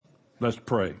Let's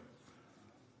pray.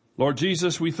 Lord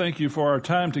Jesus, we thank you for our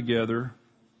time together,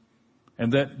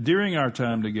 and that during our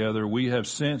time together we have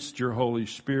sensed your Holy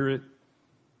Spirit.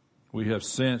 We have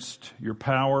sensed your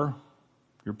power,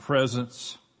 your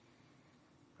presence.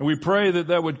 And we pray that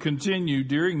that would continue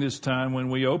during this time when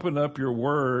we open up your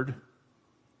word.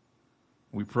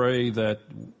 We pray that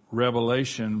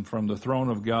revelation from the throne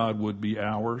of God would be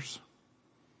ours,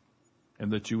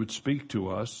 and that you would speak to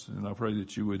us. And I pray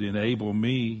that you would enable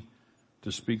me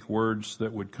to speak words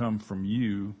that would come from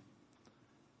you,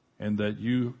 and that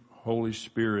you, Holy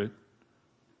Spirit,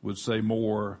 would say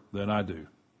more than I do.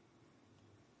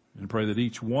 And pray that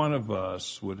each one of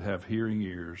us would have hearing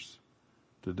ears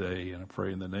today. And I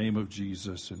pray in the name of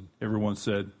Jesus. And everyone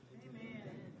said, amen.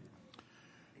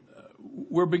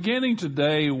 We're beginning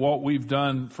today what we've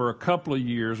done for a couple of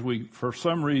years. We, for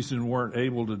some reason, weren't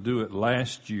able to do it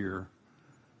last year.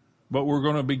 But we're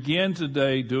going to begin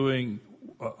today doing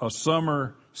a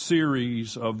summer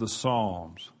series of the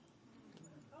Psalms.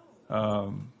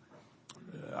 I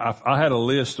had a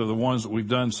list of the ones that we've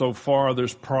done so far.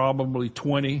 There's probably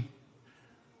 20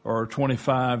 or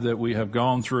 25 that we have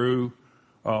gone through.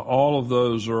 All of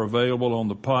those are available on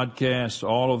the podcast.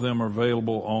 All of them are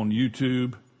available on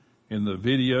YouTube in the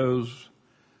videos.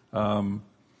 But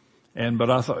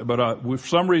for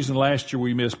some reason last year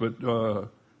we missed, but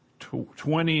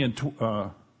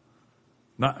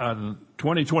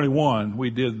 2021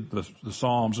 we did the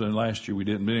Psalms, and last year we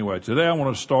didn't. But anyway, today I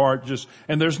want to start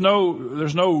and there's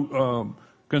no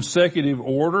consecutive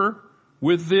order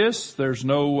with this. There's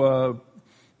no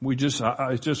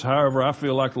it's just however I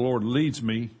feel like the Lord leads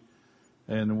me.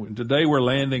 And today we're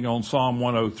landing on Psalm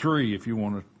 103, if you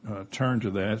want to turn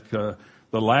to that.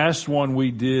 The last one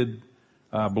we did,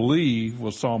 I believe,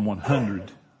 was Psalm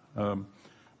 100.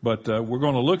 But we're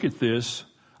going to look at this.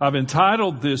 I've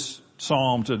entitled this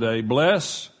psalm today,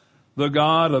 Bless the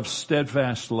God of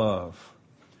Steadfast Love.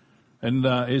 And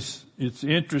it's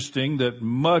interesting that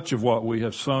much of what we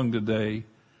have sung today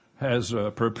has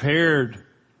prepared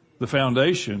the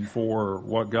foundation for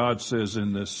what God says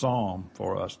in this psalm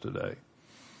for us today.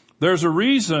 There's a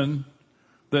reason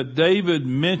that David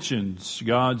mentions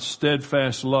God's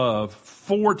steadfast love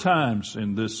 4 times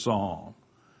in this psalm.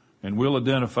 And we'll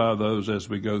identify those as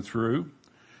we go through.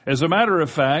 As a matter of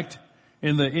fact,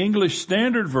 in the English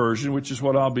Standard Version, which is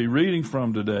what I'll be reading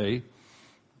from today,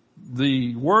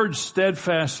 the word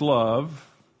steadfast love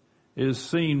is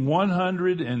seen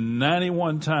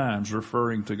 191 times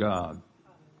referring to God.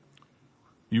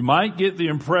 You might get the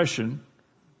impression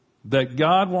that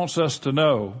God wants us to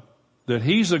know that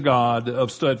He's a God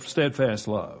of steadfast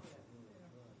love.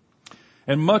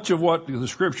 And much of what the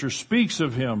Scripture speaks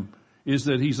of Him is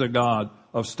that He's a God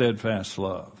of steadfast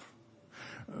love.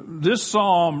 This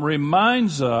psalm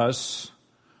reminds us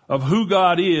of who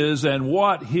God is and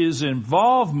what His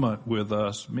involvement with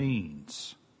us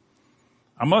means.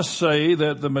 I must say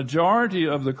that the majority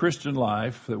of the Christian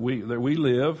life that we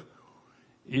live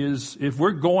is, if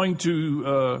we're going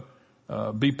to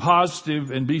be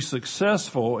positive and be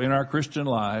successful in our Christian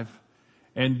life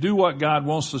and do what God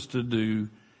wants us to do,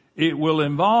 it will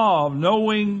involve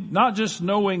not just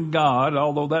knowing God,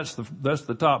 although that's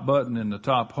the top button in the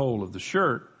top hole of the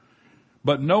shirt,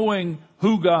 but knowing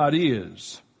who God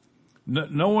is,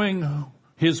 knowing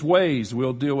His ways.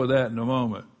 We'll deal with that in a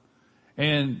moment.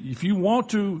 And if you want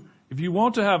to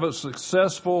have a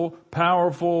successful,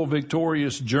 powerful,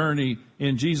 victorious journey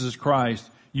in Jesus Christ,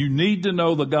 you need to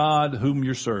know the God whom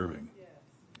you're serving.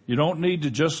 You don't need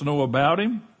to just know about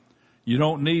Him. You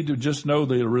don't need to just know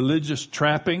the religious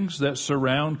trappings that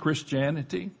surround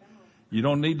Christianity. You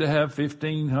don't need to have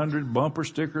 1,500 bumper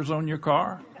stickers on your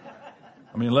car.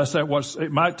 I mean, unless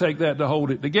it might take that to hold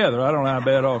it together. I don't know how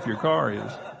bad off your car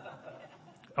is.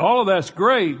 All of that's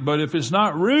great, but if it's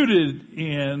not rooted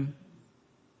in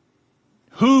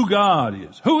who God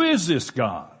is, who is this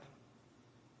God?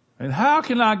 And how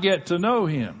can I get to know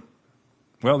Him?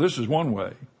 Well, this is one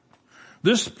way.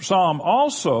 This psalm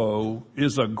also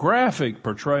is a graphic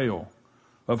portrayal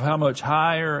of how much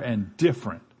higher and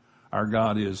different our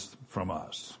God is from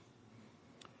us.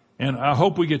 And I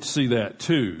hope we get to see that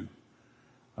too,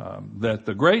 that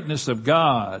the greatness of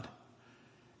God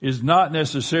is not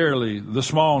necessarily the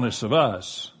smallness of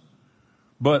us,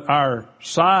 but our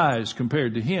size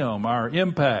compared to Him, our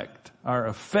impact, our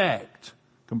effect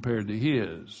compared to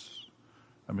His.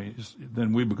 I mean,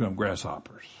 then we become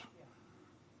grasshoppers.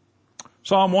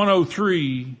 Psalm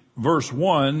 103, verse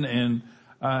 1, and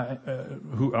I don't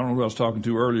know who I was talking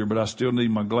to earlier, but I still need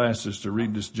my glasses to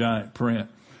read this giant print.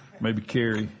 Maybe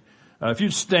Carrie. If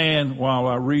you'd stand while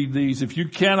I read these, if you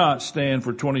cannot stand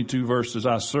for 22 verses,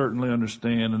 I certainly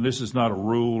understand, and this is not a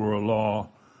rule or a law.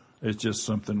 It's just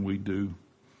something we do.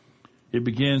 It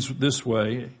begins this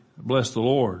way: bless the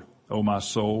Lord, O my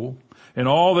soul, and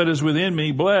all that is within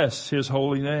me, bless his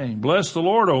holy name. Bless the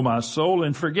Lord, O my soul,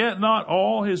 and forget not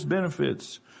all his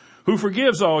benefits, who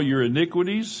forgives all your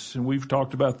iniquities, and we've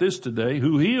talked about this today,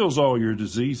 who heals all your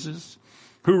diseases,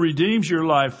 who redeems your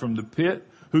life from the pit,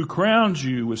 who crowns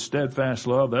you with steadfast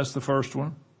love. That's the first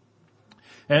one.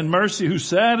 And mercy, who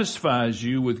satisfies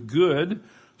you with good,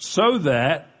 so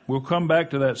that, we'll come back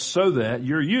to that, so that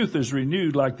your youth is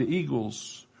renewed like the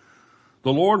eagles.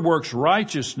 The Lord works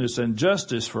righteousness and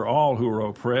justice for all who are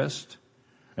oppressed.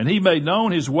 And he made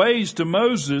known his ways to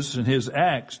Moses and his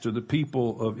acts to the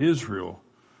people of Israel.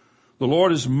 The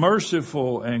Lord is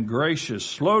merciful and gracious,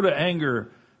 slow to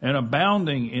anger and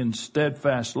abounding in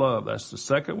steadfast love. That's the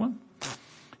second one.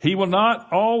 He will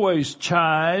not always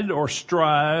chide or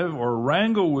strive or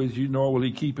wrangle with you, nor will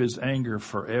he keep his anger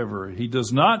forever. He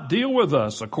does not deal with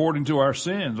us according to our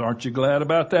sins. Aren't you glad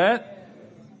about that?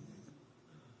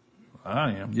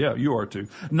 I am. Yeah, you are too.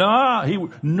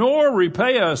 Nor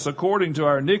repay us according to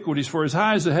our iniquities, for as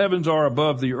high as the heavens are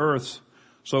above the earth,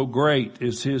 so great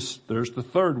is there's the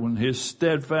third one, his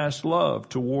steadfast love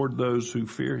toward those who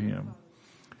fear him.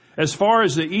 As far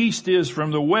as the east is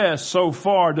from the west, so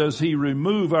far does he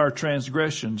remove our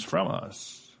transgressions from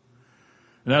us.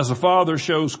 And as the Father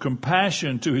shows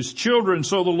compassion to his children,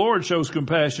 so the Lord shows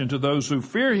compassion to those who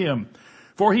fear him.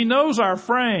 For he knows our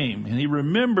frame, and he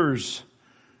remembers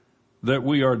that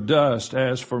we are dust.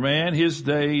 As for man, his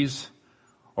days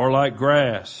are like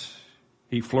grass.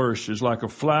 He flourishes like a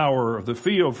flower of the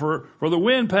field. For the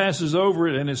wind passes over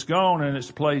it, and it's gone, and its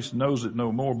place knows it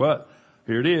no more. But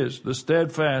here it is: the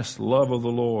steadfast love of the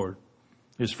Lord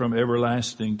is from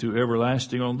everlasting to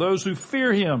everlasting on those who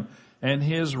fear him, and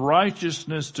his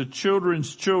righteousness to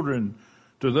children's children,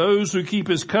 to those who keep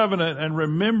his covenant and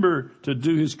remember to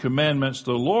do his commandments.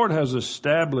 The Lord has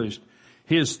established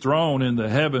his throne in the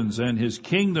heavens, and his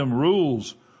kingdom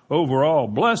rules over all.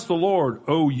 Bless the Lord,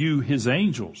 O you his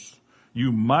angels,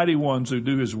 you mighty ones who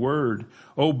do his word,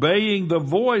 obeying the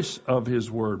voice of his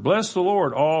word. Bless the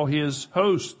Lord, all his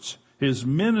hosts, his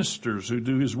ministers who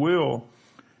do his will.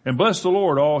 And bless the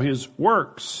Lord, all his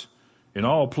works in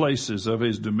all places of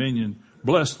his dominion.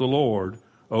 Bless the Lord,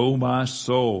 O my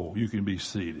soul. You can be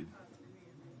seated.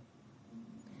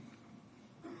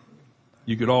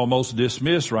 You could almost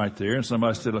dismiss right there, and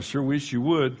somebody said, I sure wish you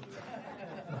would.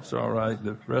 That's all right.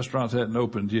 The restaurants hadn't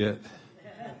opened yet.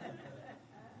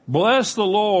 Bless the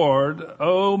Lord,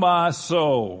 O my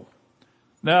soul.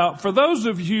 Now, for those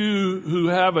of you who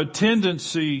have a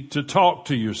tendency to talk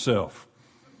to yourself,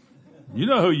 you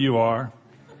know who you are.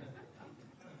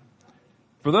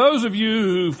 For those of you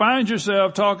who find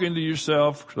yourself talking to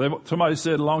yourself, somebody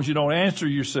said as long as you don't answer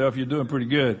yourself, you're doing pretty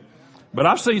good. But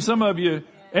I've seen some of you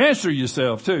answer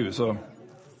yourself too. So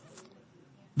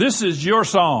this is your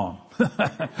song.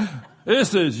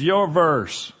 This is your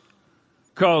verse.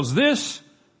 Because this,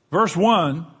 verse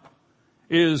 1,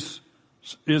 is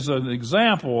an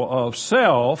example of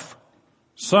self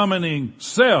summoning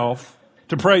self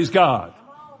to praise God.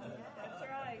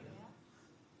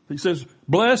 He says,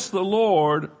 bless the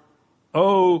Lord,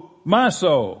 O my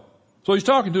soul. So he's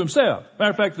talking to himself.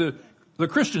 Matter of fact, the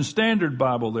Christian Standard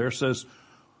Bible there says,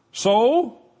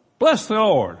 soul, bless the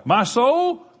Lord. My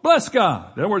soul, bless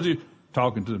God. In other words, he's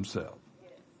talking to himself.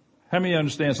 How many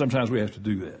understand sometimes we have to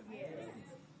do that?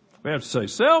 We have to say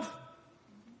self.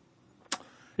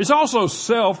 It's also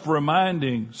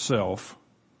self-reminding self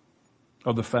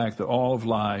of the fact that all of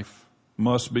life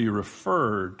must be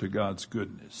referred to God's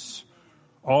goodness.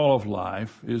 All of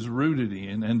life is rooted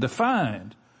in and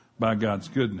defined by God's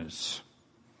goodness.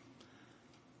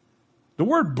 The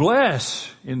word bless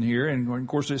in here, and of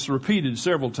course it's repeated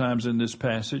several times in this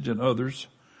passage and others.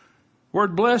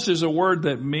 Word bless is a word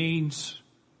that means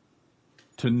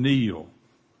to kneel.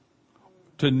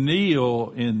 To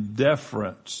kneel in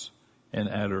deference and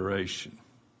adoration.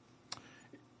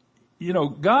 You know,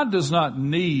 God does not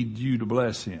need you to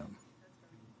bless him.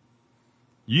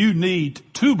 You need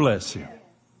to bless him.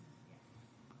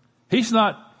 He's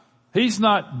not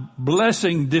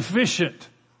blessing deficient.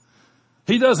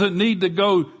 He doesn't need to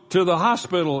go to the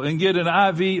hospital and get an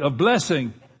IV of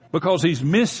blessing because he's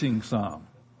missing some.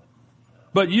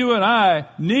 But you and I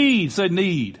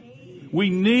need. We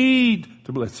need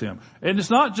to bless him. And it's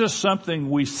not just something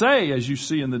we say, as you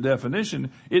see in the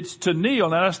definition. It's to kneel.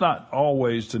 Now, that's not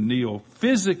always to kneel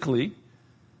physically.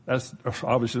 That's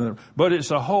obviously, but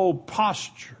it's a whole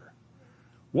posture.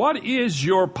 What is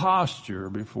your posture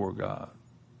before God?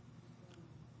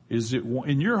 is it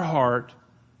in your heart,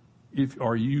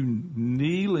 are you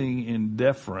kneeling in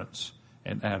deference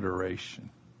and adoration?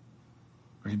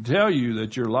 I can tell you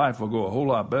that your life will go a whole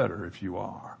lot better if you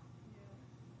are.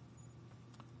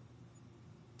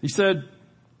 He said,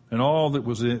 and all that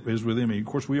is within me. Of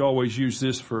course, we always use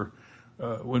this for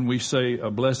when we say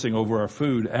a blessing over our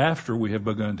food after we have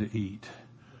begun to eat.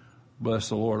 Bless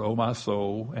the Lord, O my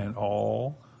soul, and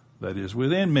all that is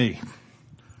within me.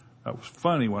 That was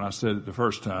funny when I said it the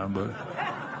first time, but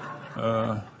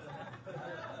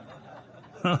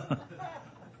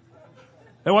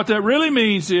and what that really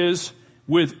means is,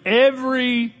 with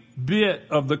every bit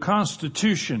of the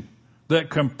Constitution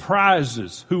that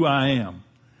comprises who I am,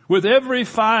 with every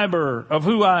fiber of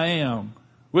who I am,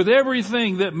 with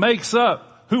everything that makes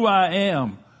up who I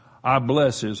am, I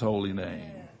bless His holy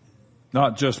name.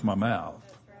 Not just my mouth.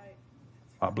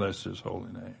 I bless His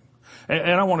holy name.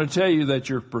 And I want to tell you that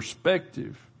your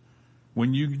perspective,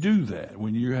 when you do that,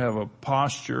 when you have a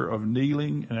posture of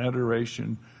kneeling and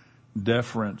adoration,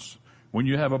 deference, when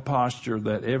you have a posture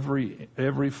that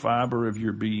every fiber of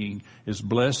your being is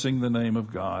blessing the name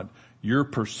of God, your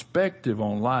perspective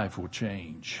on life will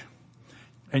change.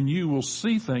 And you will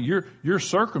see things. Your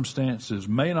circumstances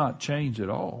may not change at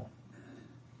all,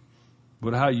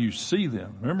 but how you see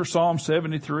them. Remember Psalm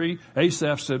 73?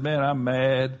 Asaph said, man, I'm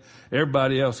mad.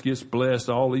 Everybody else gets blessed.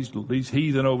 All these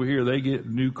heathen over here, they get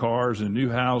new cars and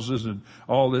new houses and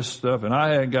all this stuff. And I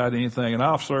hadn't got anything, and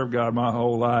I've served God my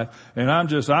whole life. And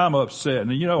I'm upset.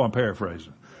 And I'm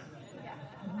paraphrasing.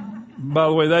 By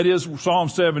the way, that is Psalm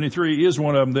 73 is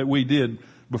one of them that we did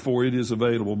before it is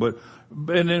available.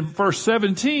 And in verse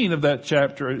 17 of that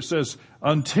chapter, it says,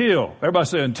 everybody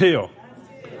say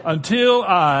until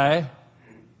I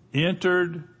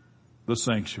entered the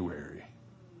sanctuary.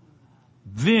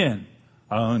 Then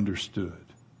I understood.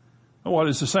 And what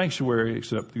is the sanctuary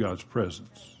except God's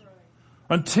presence?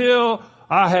 Until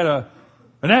I had an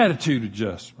attitude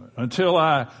adjustment. Until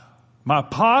my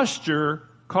posture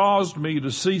caused me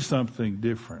to see something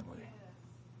differently.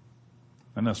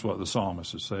 And that's what the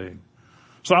psalmist is saying.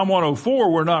 Psalm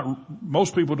 104,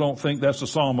 most people don't think that's a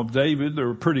Psalm of David.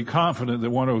 They're pretty confident that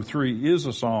 103 is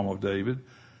a Psalm of David.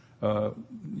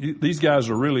 These guys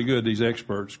are really good, these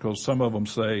experts, because some of them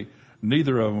say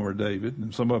neither of them are David,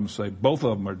 and some of them say both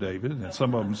of them are David, and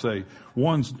some of them say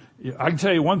I can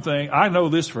tell you one thing, I know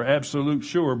this for absolute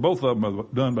sure, both of them are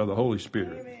done by the Holy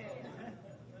Spirit. Amen.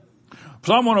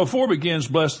 Psalm 104 begins,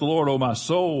 bless the Lord, O my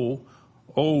soul,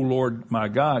 O Lord my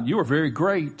God, you are very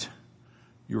great.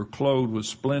 You are clothed with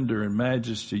splendor and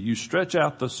majesty. You stretch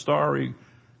out the starry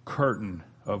curtain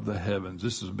of the heavens.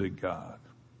 This is a big God.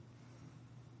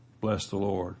 Bless the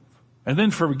Lord. And then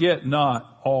forget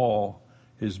not all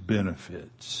His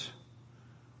benefits.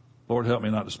 Lord, help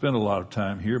me not to spend a lot of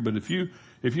time here, but if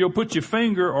you'll put your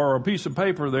finger or a piece of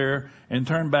paper there and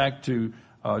turn back to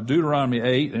Deuteronomy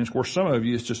 8, and of course some of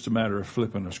you it's just a matter of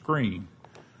flipping a screen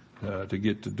to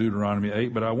get to Deuteronomy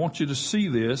 8, but I want you to see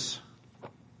this.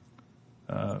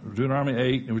 Deuteronomy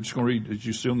 8, and we're just going to read, as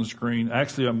you see on the screen.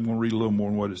 Actually, I'm going to read a little more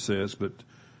than what it says, but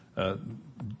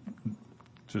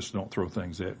just don't throw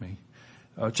things at me.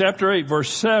 Chapter 8,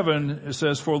 verse 7, it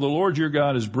says, for the Lord your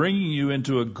God is bringing you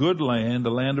into a good land, a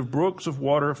land of brooks of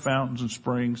water, fountains and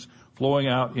springs, flowing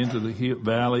out into the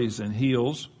valleys and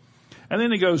hills. And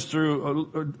then he goes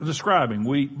through describing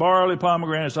wheat, barley,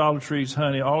 pomegranates, olive trees,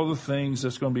 honey, all of the things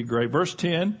that's going to be great. Verse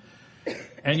 10,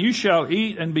 and you shall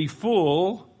eat and be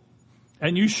full,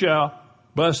 and you shall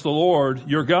bless the Lord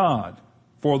your God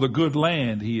for the good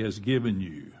land He has given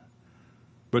you.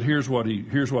 But here's what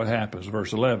happens.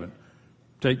 Verse 11.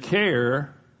 Take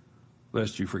care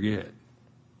lest you forget.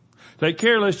 Take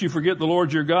care lest you forget the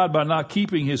Lord your God by not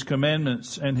keeping His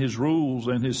commandments and His rules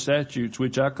and His statutes,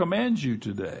 which I command you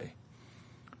today.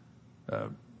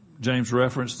 James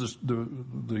referenced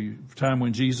the time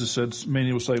when Jesus said,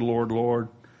 many will say, Lord, Lord,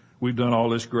 we've done all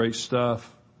this great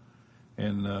stuff.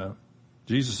 And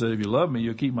Jesus said, if you love me,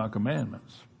 you'll keep my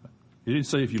commandments. He didn't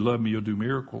say, if you love me, you'll do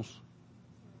miracles.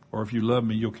 Or if you love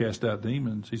me, you'll cast out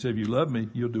demons. He said, if you love me,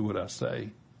 you'll do what I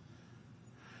say.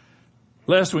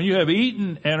 Lest when you have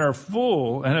eaten and are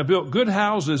full and have built good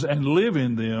houses and live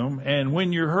in them, and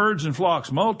when your herds and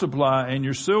flocks multiply and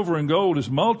your silver and gold is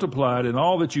multiplied and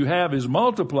all that you have is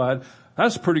multiplied,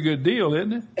 that's a pretty good deal,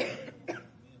 isn't it?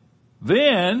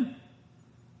 Then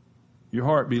your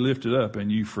heart be lifted up and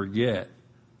you forget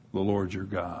the Lord your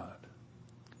God.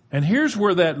 And here's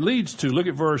where that leads to. Look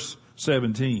at verse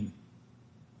 17.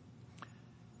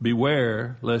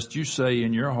 Beware lest you say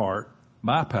in your heart,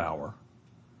 my power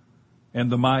and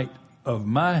the might of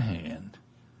my hand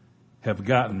have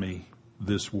gotten me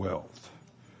this wealth.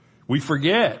 We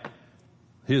forget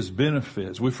His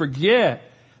benefits. We forget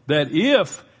that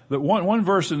one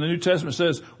verse in the New Testament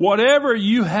says, whatever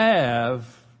you have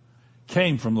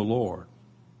came from the Lord.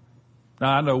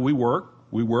 Now I know we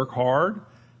work hard.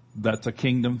 That's a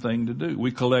kingdom thing to do.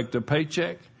 We collect a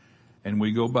paycheck and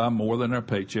we go buy more than our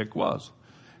paycheck was.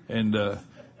 And,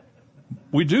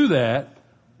 we do that,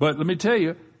 but let me tell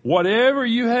you, whatever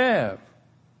you have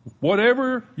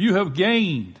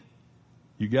gained,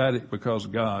 you got it because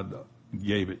God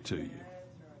gave it to you.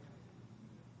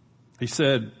 He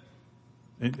said,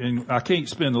 and I can't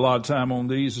spend a lot of time on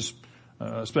these,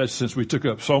 especially since we took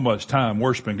up so much time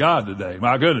worshiping God today.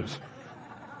 My goodness.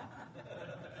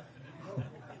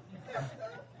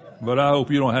 But I hope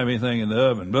you don't have anything in the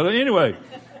oven. But anyway,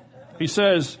 he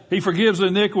says he forgives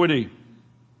iniquity.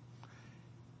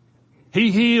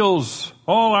 He heals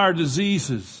all our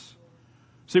diseases.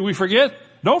 See, don't forget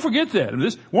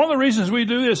that. One of the reasons we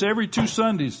do this every 2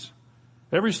 Sundays,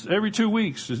 every 2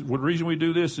 weeks, the reason we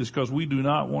do this is because we do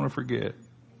not want to forget.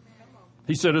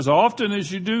 He said, as often as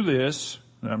you do this,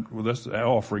 well, that's the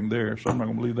offering there, so I'm not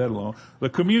going to leave that alone. The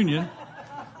communion,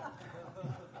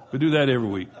 we do that every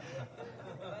week.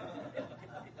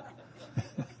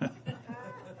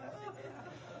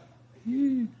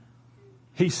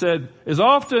 He said, as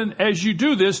often as you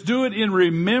do this, do it in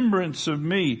remembrance of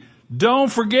me.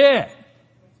 Don't forget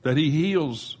that he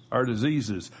heals our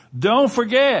diseases. Don't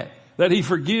forget that he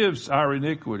forgives our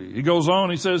iniquity. He goes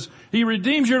on, he says, he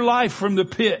redeems your life from the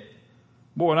pit.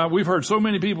 Boy, now we've heard so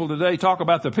many people today talk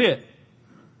about the pit.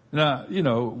 Now, I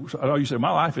know you say,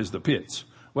 my life is the pits.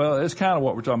 Well, that's kind of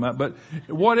what we're talking about. But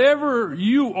whatever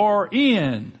you are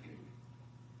in,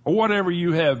 or whatever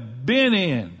you have been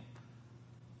in,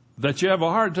 that you have a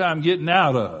hard time getting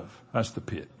out of, that's the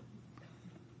pit.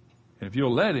 And if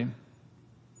you'll let him,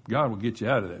 God will get you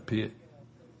out of that pit.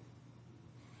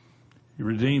 He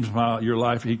redeems your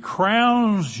life. He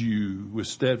crowns you with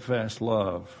steadfast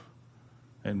love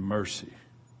and mercy.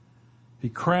 He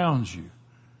crowns you.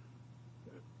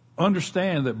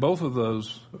 Understand that both of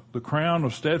those, the crown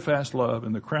of steadfast love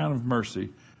and the crown of mercy,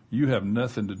 you have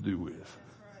nothing to do with.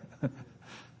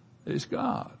 It's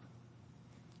God.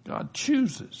 God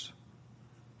chooses.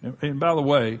 And by the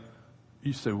way,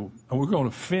 you say, well, we're going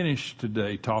to finish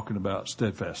today talking about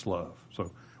steadfast love.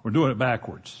 So we're doing it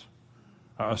backwards.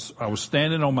 I was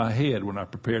standing on my head when I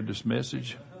prepared this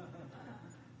message.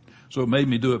 So it made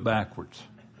me do it backwards.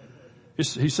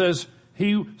 He says,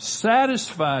 he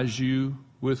satisfies you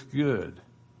with good.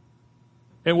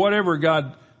 And whatever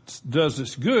God does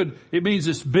that's good, it means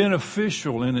it's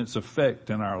beneficial in its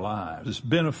effect in our lives. It's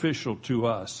beneficial to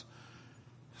us.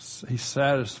 He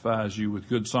satisfies you with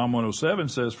good. Psalm 107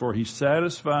 says, for he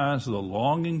satisfies the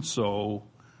longing soul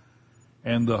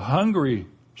and the hungry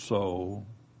soul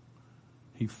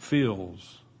he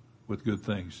fills with good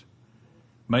things.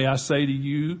 May I say to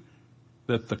you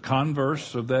that the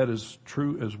converse of that is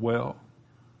true as well.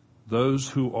 Those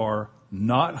who are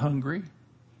not hungry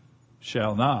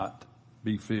shall not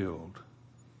be filled.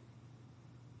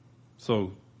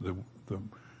 So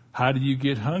how do you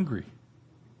get hungry?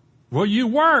 Well, you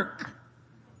work.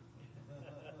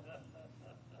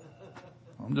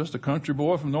 I'm just a country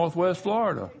boy from Northwest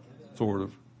Florida, sort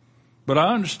of. But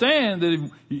I understand that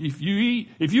if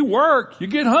you work, you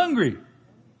get hungry.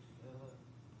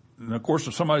 And of course,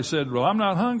 if somebody said, well, I'm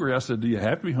not hungry, I said, do you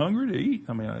have to be hungry to eat?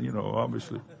 I mean,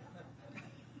 obviously.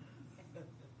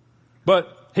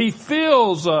 But he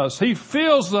fills us. He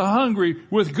fills the hungry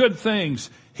with good things.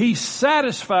 He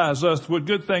satisfies us with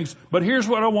good things. But here's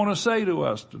what I want to say to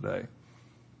us today.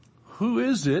 Who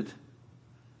is it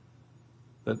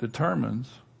that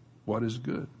determines what is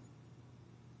good?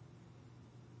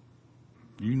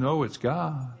 You know it's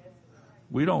God.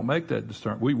 We don't make that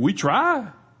discernment. We try.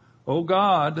 Oh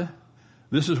God,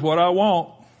 this is what I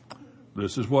want.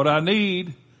 This is what I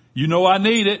need. You know I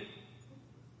need it.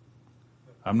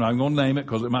 I'm not going to name it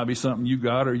because it might be something you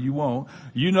got or you won't.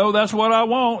 You know that's what I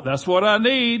want. That's what I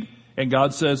need. And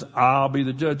God says, I'll be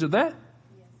the judge of that.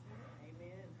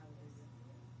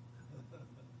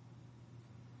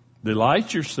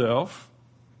 Delight yourself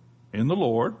in the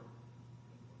Lord,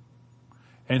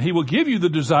 and he will give you the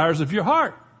desires of your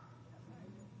heart.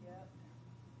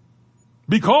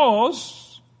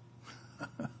 Because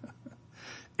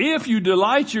if you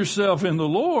delight yourself in the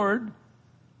Lord,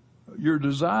 your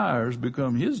desires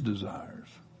become his desires.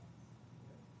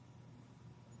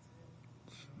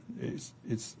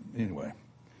 It's anyway,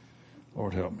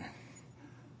 Lord help me.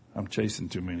 I'm chasing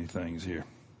too many things here.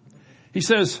 He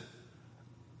says,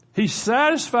 he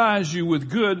satisfies you with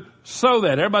good so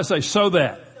that, everybody say so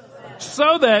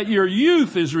that your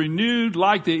youth is renewed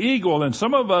like the eagle. And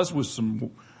some of us with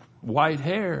some white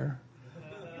hair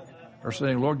are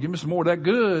saying, Lord, give me some more of that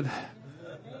good.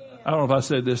 I don't know if I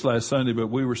said this last Sunday, but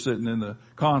we were sitting in the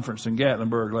conference in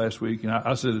Gatlinburg last week, and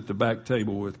I sat at the back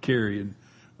table with Carrie and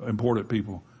important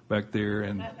people back there,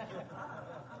 and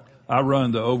I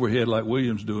run the overhead like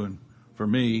William's doing for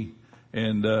me,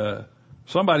 and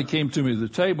somebody came to me to the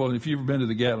table, and if you've ever been to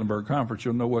the Gatlinburg conference,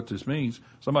 you'll know what this means.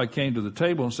 Somebody came to the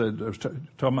table and said, I was talking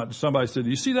about, somebody said,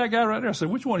 you see that guy right there? I said,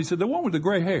 which one? He said, the one with the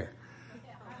gray hair.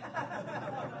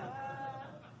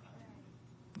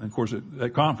 And of course, at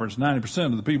that conference, 90%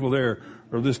 of the people there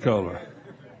are this color.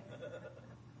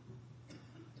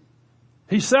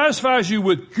 He satisfies you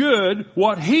with good,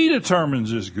 what he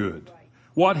determines is good.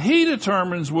 What he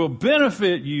determines will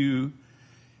benefit you.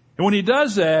 And when he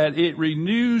does that, it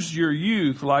renews your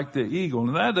youth like the eagle.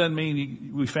 And that doesn't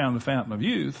mean we found the fountain of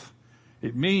youth.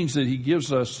 It means that he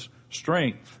gives us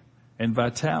strength and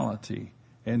vitality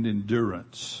and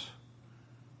endurance.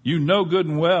 You know good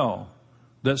and well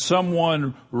that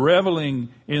someone reveling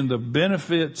in the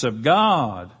benefits of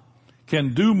God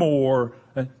can do more,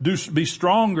 be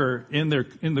stronger in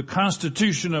the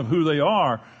constitution of who they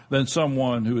are than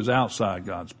someone who is outside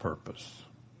God's purpose.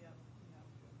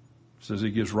 It says he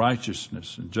gives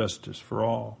righteousness and justice for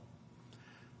all.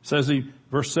 It says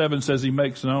verse 7 says he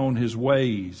makes known his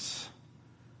ways.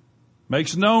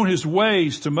 Makes known his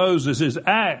ways to Moses, his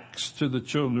acts to the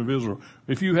children of Israel.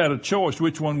 If you had a choice,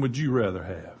 which one would you rather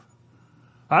have?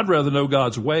 I'd rather know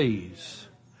God's ways.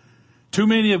 Too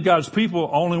many of God's people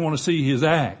only want to see his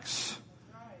acts.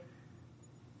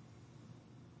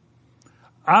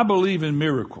 I believe in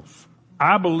miracles.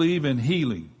 I believe in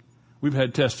healing. We've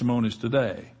had testimonies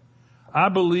today. I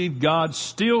believe God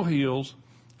still heals.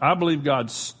 I believe God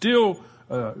still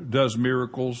does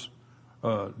miracles.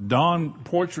 Don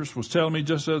Poitras was telling me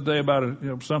just the other day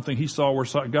about something he saw where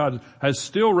God has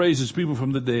still raises people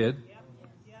from the dead.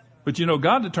 But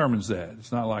God determines that.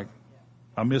 It's not like,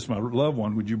 I miss my loved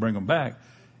one, would you bring them back?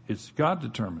 It's God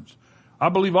determines. I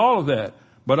believe all of that.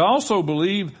 But I also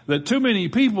believe that too many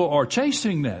people are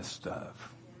chasing that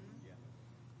stuff.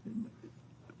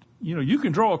 You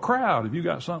can draw a crowd if you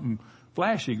got something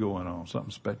flashy going on,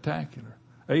 something spectacular.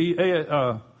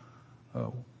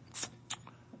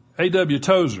 A.W.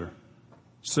 Tozer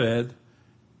said,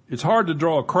 it's hard to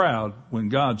draw a crowd when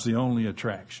God's the only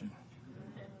attraction.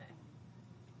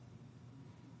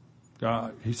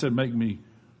 God, he said, make me,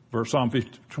 Psalm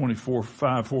 24,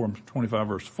 5, 4, and 25,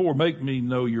 verse 4, make me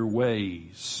know your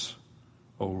ways,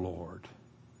 O Lord.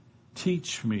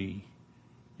 Teach me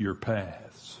your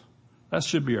paths. That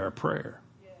should be our prayer.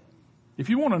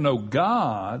 If you want to know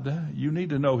God, you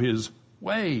need to know his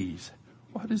ways.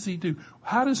 What does he do?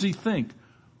 How does he think?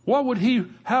 How would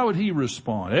he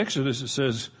respond? Exodus, it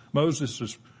says,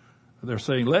 they're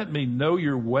saying, let me know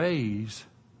your ways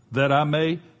that I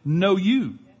may know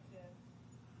you,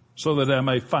 so that I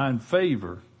may find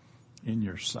favor in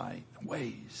your sight.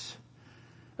 Ways.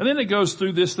 And then it goes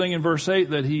through this thing in verse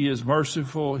 8 that he is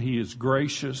merciful, he is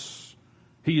gracious,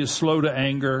 he is slow to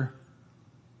anger,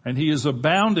 and he is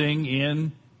abounding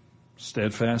in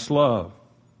steadfast love.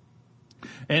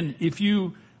 And if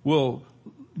you will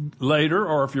later,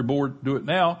 or if you're bored, do it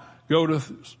now, go to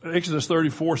Exodus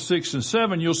 34, 6 and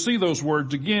 7, you'll see those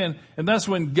words again. And that's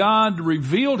when God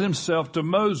revealed himself to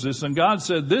Moses, and God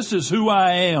said, this is who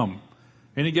I am.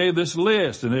 And he gave this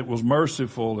list, and it was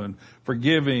merciful and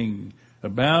forgiving,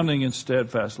 abounding in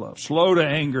steadfast love, slow to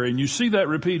anger. And you see that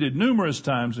repeated numerous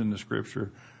times in the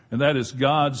scripture. And that is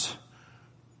God's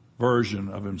version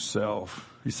of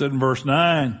himself. He said in verse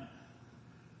 9,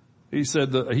 he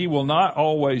said that he will not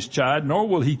always chide, nor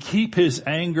will he keep his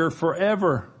anger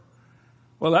forever.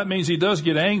 Well, that means he does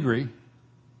get angry.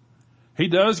 He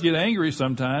does get angry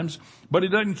sometimes, but he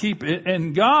doesn't keep it.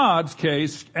 In God's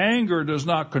case, anger does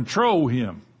not control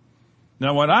him.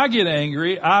 Now, when I get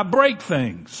angry, I break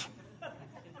things.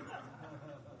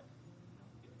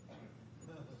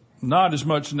 Not as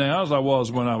much now as I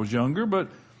was when I was younger, but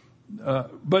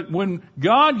when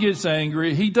God gets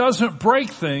angry, he doesn't break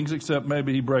things, except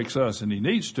maybe he breaks us and he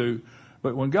needs to.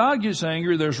 But when God gets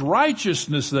angry, there's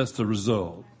righteousness that's the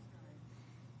result.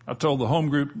 I told the home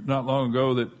group not long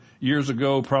ago that years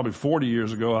ago, probably 40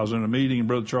 years ago, I was in a meeting and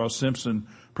Brother Charles Simpson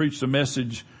preached a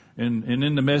message, and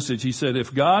in the message he said,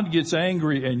 if God gets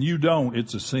angry and you don't,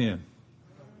 it's a sin.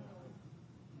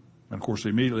 And of course,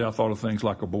 immediately I thought of things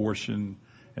like abortion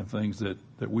and things that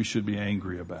we should be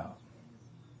angry about.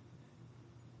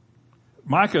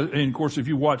 Micah, and of course, if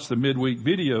you watch the midweek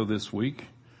video this week,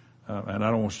 and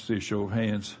I don't want you to see a show of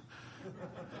hands,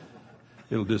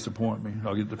 it'll disappoint me.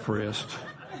 I'll get depressed.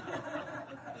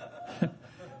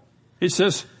 It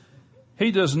says, he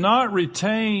does not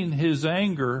retain his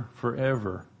anger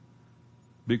forever.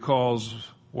 because,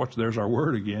 there's our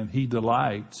word again, he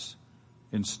delights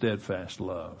in steadfast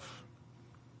love.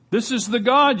 This is the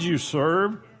God you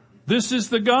serve. This is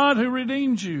the God who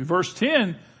redeemed you. Verse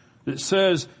 10, it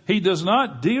says, he does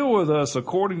not deal with us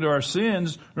according to our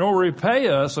sins, nor repay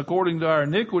us according to our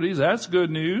iniquities. That's good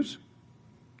news.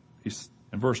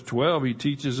 In verse 12, he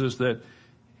teaches us that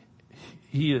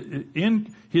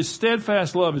his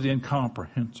steadfast love is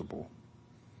incomprehensible,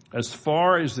 as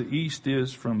far as the east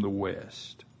is from the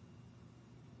west.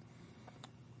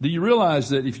 Do you realize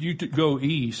that if you go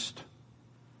east,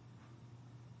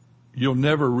 you'll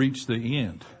never reach the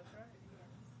end?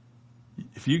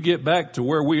 If you get back to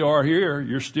where we are here,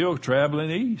 you're still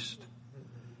traveling east.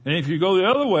 And if you go the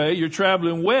other way, you're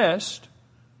traveling west.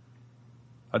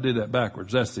 I did that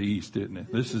backwards. That's the east, isn't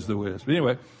it? This is the west. But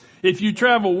anyway, if you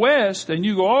travel west and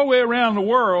you go all the way around the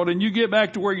world and you get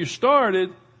back to where you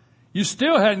started, you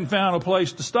still hadn't found a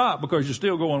place to stop because you're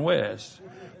still going west.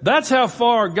 That's how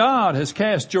far God has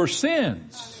cast your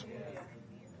sins.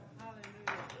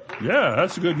 Yeah,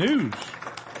 that's good news.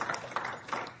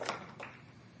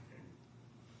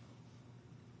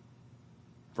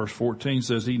 Verse 14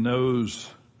 says he knows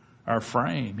our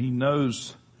frame. He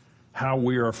knows how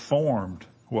we are formed.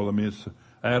 Well, I mean, it's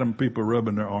Adam, people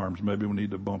rubbing their arms. Maybe we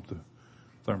need to bump the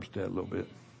thermostat a little bit.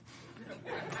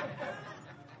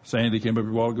 Sandy came up a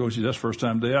while ago. She said, that's the first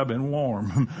time today I've been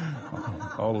warm.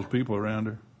 All those people around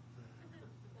her.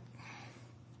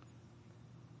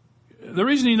 The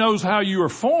reason he knows how you are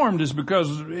formed is because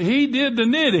he did the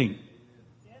knitting.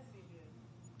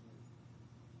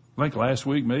 I think last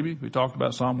week maybe we talked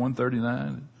about Psalm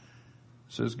 139.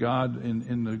 It says God,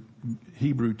 in the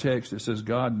Hebrew text, it says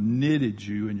God knitted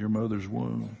you in your mother's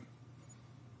womb.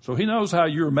 So he knows how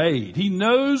you're made. He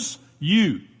knows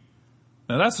you.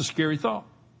 Now that's a scary thought.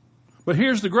 But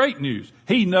here's the great news.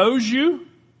 He knows you.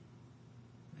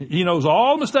 He knows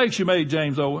all the mistakes you made,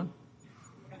 James Owen.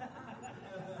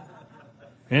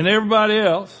 And everybody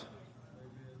else.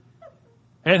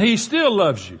 And he still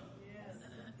loves you.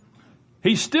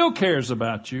 He still cares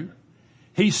about you.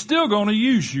 He's still going to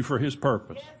use you for his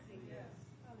purpose.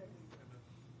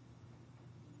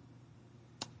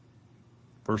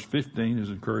 Verse 15 is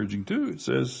encouraging too. It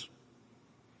says,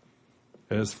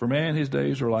 as for man, his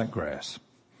days are like grass.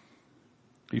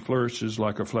 He flourishes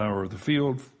like a flower of the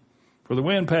field. For the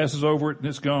wind passes over it and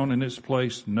it's gone, and its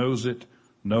place knows it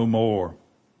no more.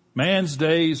 Man's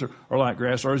days are like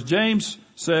grass. Or as James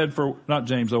said, not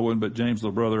James Owen, but James, the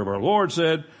brother of our Lord,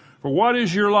 said, for what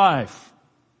is your life?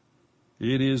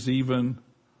 It is even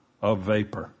a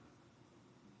vapor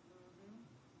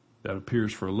that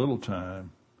appears for a little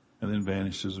time and then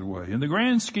vanishes away. In the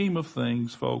grand scheme of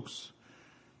things, folks,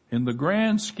 in the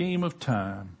grand scheme of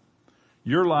time,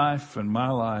 your life and my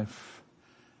life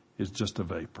is just a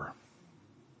vapor.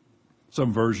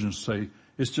 Some versions say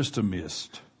it's just a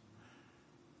mist.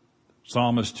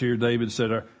 Psalmist here, David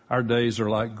said, our days are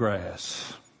like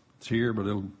grass. It's here, but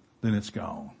then it's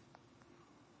gone.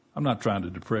 I'm not trying to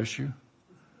depress you.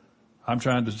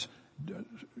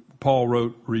 Paul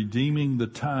wrote, redeeming the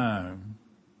time,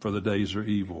 for the days are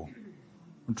evil.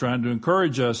 I'm trying to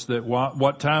encourage us that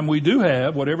what time we do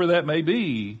have, whatever that may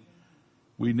be,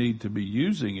 we need to be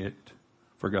using it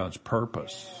for God's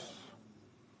purpose.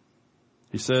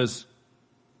 He says,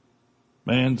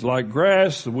 man's like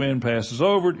grass, the wind passes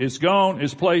over it, it's gone,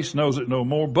 its place knows it no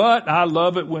more. But I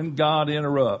love it when God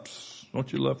interrupts.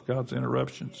 Don't you love God's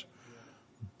interruptions?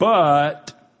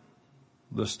 But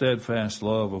the steadfast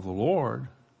love of the Lord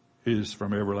is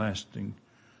from everlasting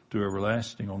to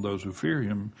everlasting on those who fear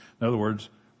him. In other words,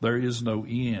 there is no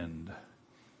end.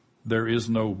 There is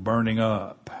no burning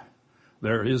up.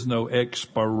 There is no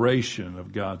expiration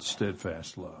of God's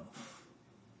steadfast love.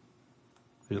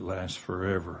 It lasts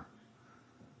forever.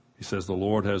 He says the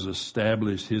Lord has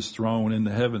established his throne in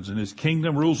the heavens and his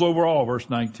kingdom rules over all. Verse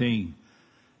 19.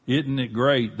 Isn't it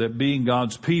great that being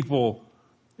God's people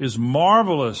is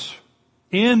marvelous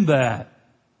in that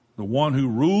the one who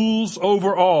rules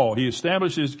over all, he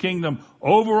establishes his kingdom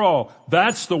over all.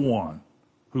 That's the one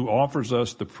who offers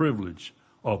us the privilege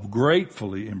of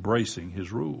gratefully embracing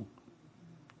his rule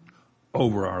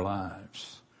over our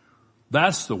lives.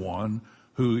 That's the one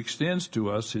who extends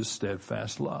to us his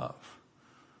steadfast love.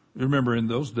 You remember in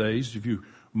those days,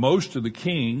 most of the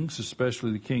kings,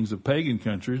 especially the kings of pagan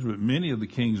countries, but many of the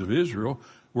kings of Israel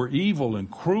were evil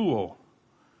and cruel.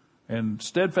 And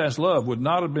steadfast love would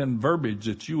not have been verbiage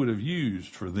that you would have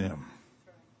used for them.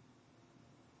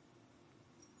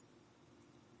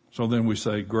 So then we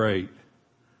say, great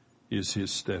is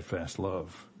his steadfast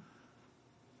love.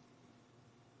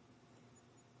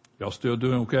 Y'all still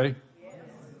doing okay? Yes.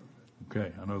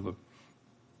 Okay, I know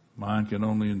Mind can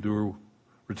only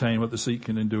retain what the seat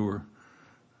can endure.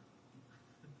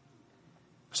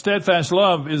 Steadfast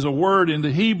love is a word in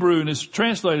the Hebrew, and it's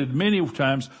translated many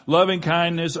times, loving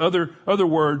kindness, other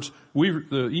words. The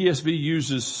ESV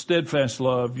uses steadfast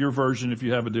love. Your version, if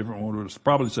you have a different one, would have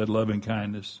probably said loving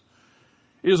kindness.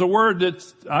 It is a word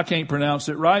that I can't pronounce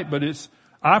it right, but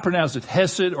I pronounce it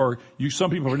hesed, or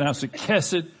some people pronounce it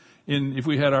kesed. If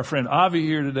we had our friend Avi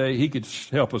here today, he could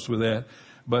help us with that.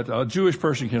 But a Jewish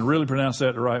person can really pronounce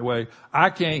that the right way. I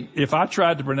can't. If I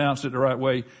tried to pronounce it the right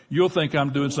way, you'll think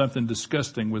I'm doing something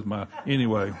disgusting with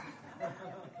anyway.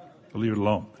 Leave it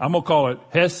alone. I'm going to call it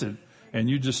hesed, and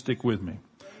you just stick with me.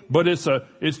 But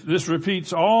this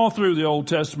repeats all through the Old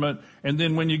Testament. And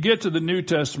then when you get to the New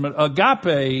Testament,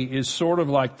 agape is sort of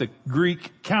like the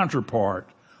Greek counterpart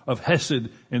of hesed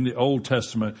in the Old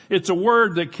Testament. It's a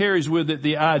word that carries with it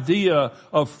the idea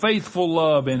of faithful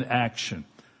love in action.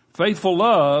 Faithful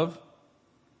love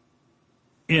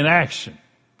in action.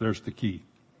 There's the key.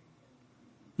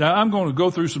 Now I'm going to go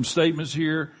through some statements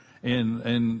here,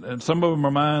 and some of them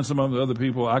are mine, some of them are other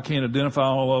people. I can't identify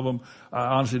all of them. I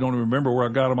honestly don't even remember where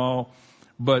I got them all.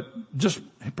 But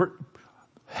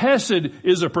hesed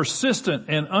is a persistent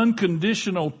and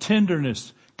unconditional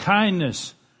tenderness,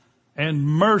 kindness, and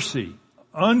mercy.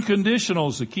 Unconditional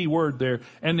is the key word there.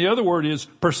 And the other word is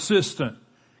persistent.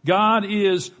 God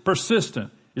is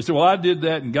persistent. You say, well, I did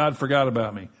that and God forgot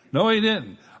about me. No, he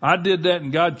didn't. I did that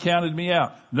and God counted me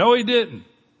out. No, he didn't.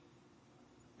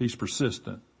 He's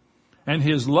persistent. And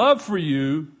his love for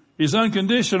you is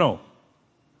unconditional.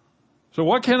 So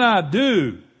what can I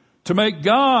do to make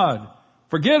God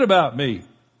forget about me?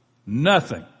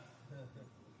 Nothing.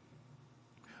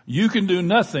 You can do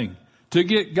nothing to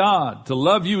get God to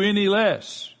love you any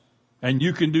less. And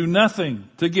you can do nothing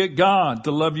to get God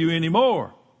to love you any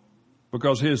more.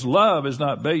 Because his love is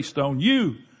not based on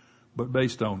you, but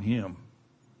based on him.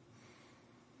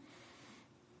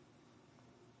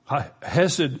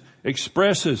 Hesed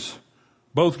expresses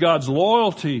both God's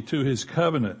loyalty to his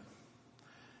covenant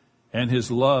and his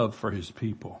love for his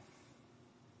people.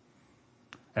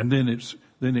 And then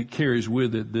it carries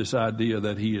with it this idea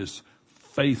that he is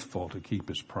faithful to keep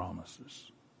his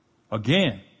promises.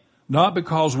 Again, not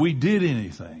because we did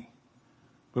anything,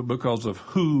 but because of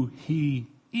who he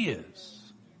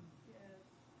is.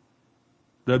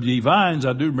 W.E. Vines,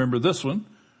 I do remember this one.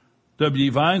 W.E.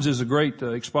 Vines is a great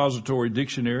expository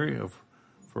dictionary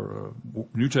for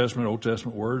New Testament, Old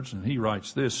Testament words, and he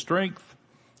writes this: strength,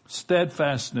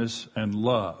 steadfastness, and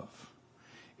love.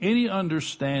 Any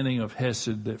understanding of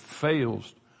hesed that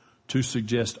fails to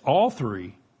suggest all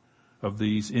three of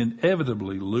these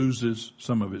inevitably loses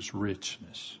some of its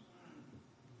richness.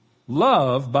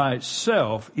 Love by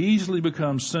itself easily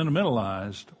becomes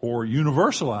sentimentalized or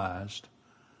universalized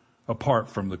apart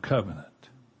from the covenant.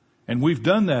 And we've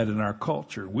done that in our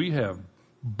culture. We have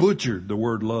butchered the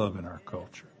word love in our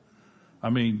culture.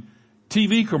 I mean,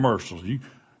 TV commercials.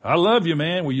 I love you,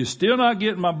 man. Well, you're still not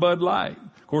getting my Bud Light.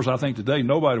 Of course, I think today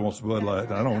nobody wants Bud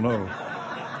Light. I don't know.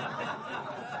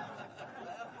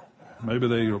 Maybe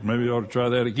they ought to try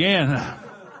that again.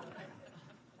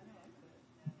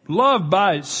 Love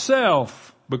by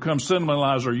itself becomes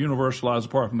sentimentalized or universalized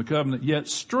apart from the covenant, yet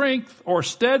strength or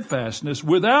steadfastness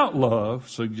without love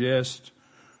suggests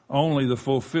only the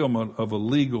fulfillment of a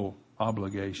legal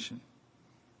obligation.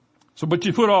 But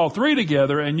you put all three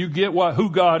together and you get who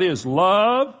God is: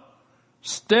 love,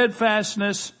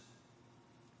 steadfastness,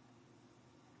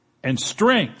 and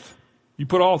strength. You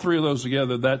put all three of those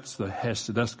together, that's the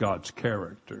hesed, that's God's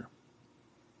character.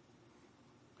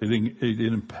 It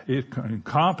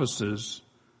encompasses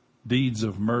deeds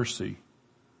of mercy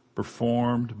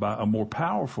performed by a more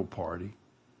powerful party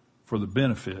for the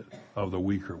benefit of the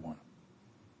weaker one.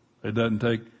 It doesn't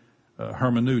take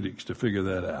hermeneutics to figure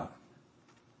that out,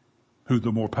 who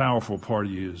the more powerful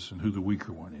party is and who the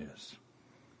weaker one is.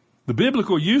 The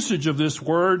biblical usage of this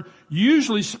word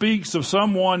usually speaks of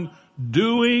someone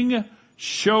doing,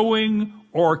 showing,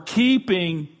 or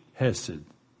keeping hesed.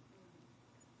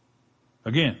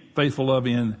 Again, faithful love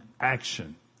in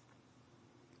action.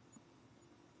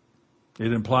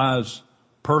 It implies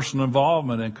personal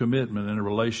involvement and commitment in a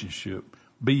relationship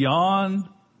beyond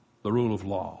the rule of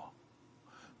law,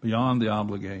 beyond the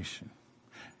obligation.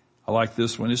 I like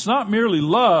this one. It's not merely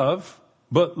love,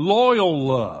 but loyal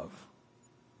love.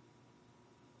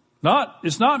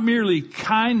 It's not merely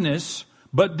kindness,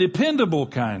 but dependable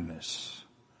kindness.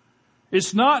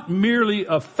 It's not merely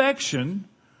affection,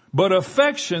 but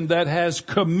affection that has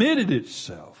committed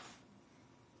itself.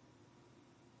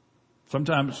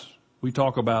 Sometimes we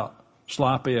talk about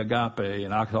sloppy agape,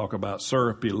 and I talk about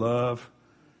syrupy love.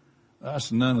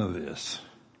 That's none of this.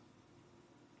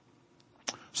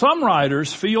 Some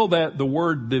writers feel that the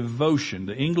word devotion,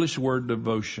 the English word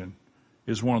devotion,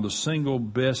 is one of the single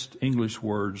best English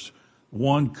words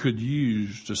one could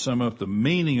use to sum up the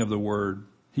meaning of the word,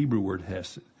 Hebrew word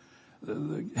hesed.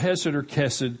 Hesed or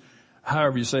kesed,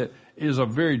 however you say it, is a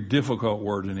very difficult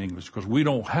word in English because we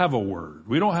don't have a word.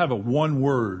 We don't have a one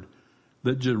word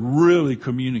that just really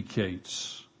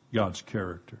communicates God's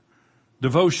character.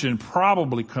 Devotion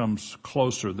probably comes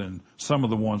closer than some of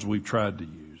the ones we've tried to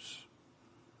use.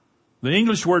 The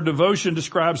English word devotion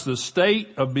describes the state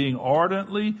of being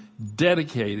ardently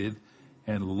dedicated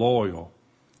and loyal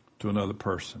to another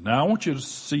person. Now I want you to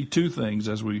see two things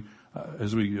as we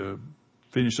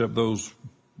finish up those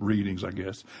readings, I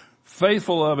guess.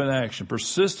 Faithful love in action,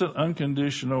 persistent,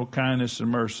 unconditional kindness and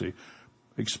mercy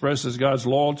expresses God's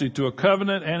loyalty to a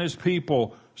covenant and his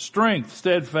people. Strength,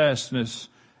 steadfastness,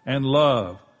 and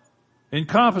love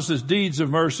encompasses deeds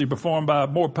of mercy performed by a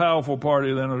more powerful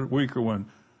party than a weaker one.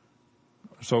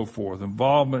 So forth.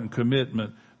 Involvement and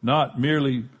commitment, not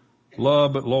merely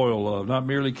love but loyal love, not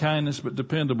merely kindness but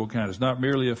dependable kindness, not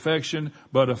merely affection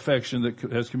but affection that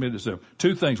has committed itself.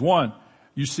 Two things. One,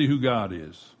 you see who God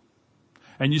is.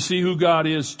 And you see who God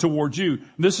is towards you.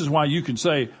 And this is why you can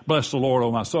say, bless the Lord, O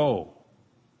my soul,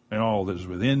 and all that is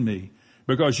within me.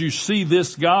 Because you see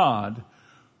this God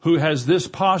who has this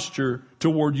posture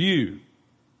toward you.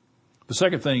 The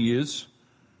second thing is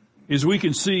we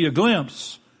can see a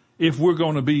glimpse. If we're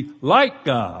going to be like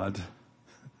God,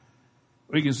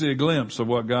 we can see a glimpse of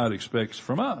what God expects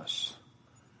from us.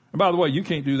 And by the way, you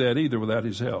can't do that either without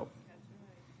his help.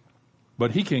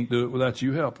 But he can't do it without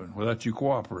you helping, without you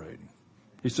cooperating.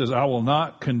 He says, I will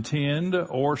not contend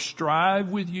or strive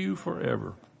with you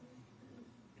forever.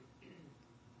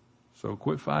 So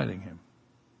quit fighting him.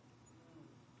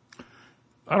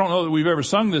 I don't know that we've ever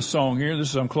sung this song here.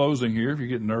 I'm closing here if you're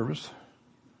getting nervous.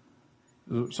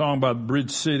 A song by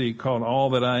Bridge City called All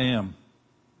That I Am.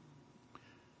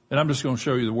 And I'm just going to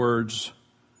show you the words.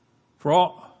 For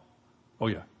all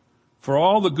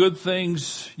the good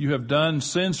things you have done,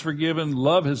 sins forgiven,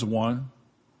 love has won,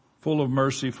 full of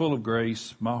mercy, full of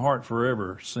grace, my heart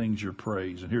forever sings your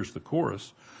praise. And here's the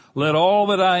chorus. Let all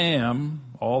that I am,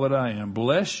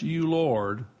 bless you,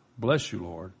 Lord.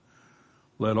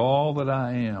 Let all that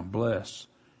I am bless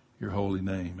your holy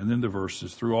name. And then the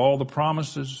verses, through all the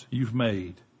promises you've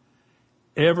made,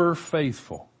 ever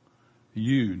faithful,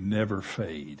 you never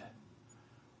fade.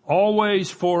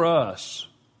 Always for us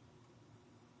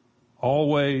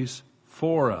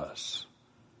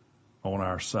on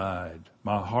our side.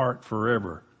 My heart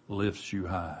forever lifts you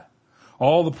high.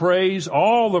 All the praise,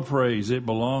 it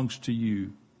belongs to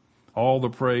you. All the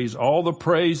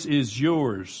praise is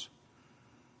yours.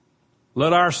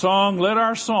 Let our song, let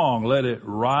it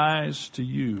rise to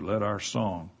you. Let our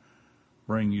song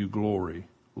bring you glory,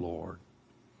 Lord.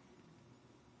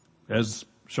 As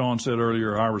Sean said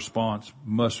earlier, our response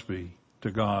must be to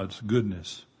God's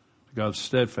goodness, to God's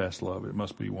steadfast love. It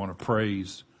must be one of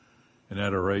praise and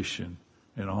adoration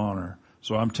and honor.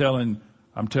 So I'm telling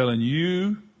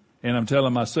you and I'm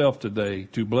telling myself today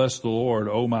to bless the Lord,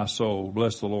 O my soul.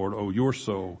 Bless the Lord, O your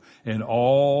soul, and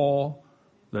all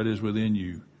that is within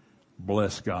you.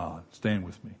 Bless God. Stand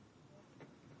with me.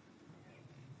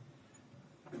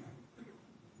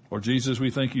 Lord Jesus,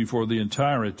 we thank you for the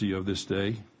entirety of this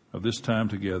day, of this time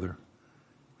together.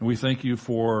 And we thank you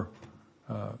for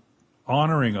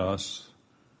honoring us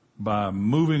by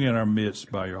moving in our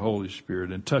midst by your Holy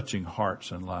Spirit and touching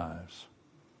hearts and lives.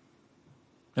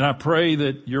 And I pray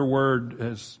that your word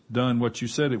has done what you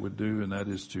said it would do, and that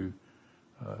is to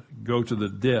go to the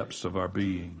depths of our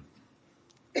being.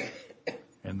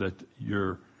 And that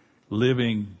your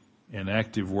living and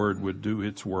active word would do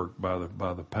its work by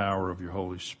the power of your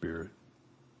Holy Spirit.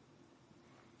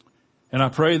 And I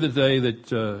pray today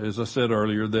that, as I said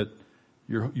earlier, that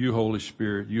you, Holy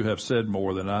Spirit, you have said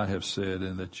more than I have said,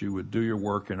 and that you would do your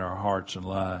work in our hearts and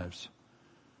lives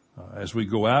as we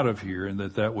go out of here, and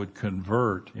that would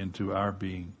convert into our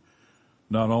being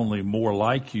not only more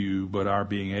like you, but our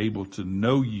being able to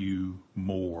know you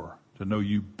more, to know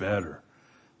you better.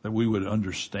 That we would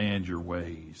understand your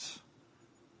ways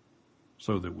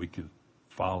so that we could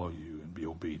follow you and be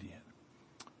obedient.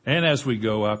 And as we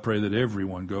go, I pray that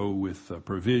everyone go with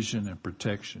provision and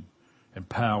protection and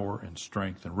power and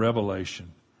strength and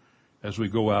revelation as we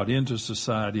go out into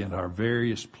society and our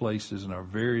various places and our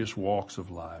various walks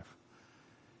of life.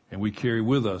 And we carry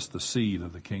with us the seed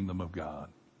of the kingdom of God.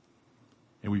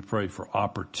 And we pray for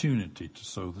opportunity to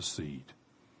sow the seed.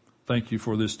 Thank you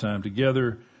for this time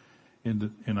together.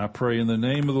 And I pray in the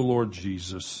name of the Lord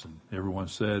Jesus. And everyone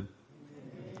said,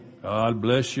 God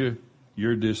bless you.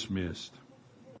 You're dismissed.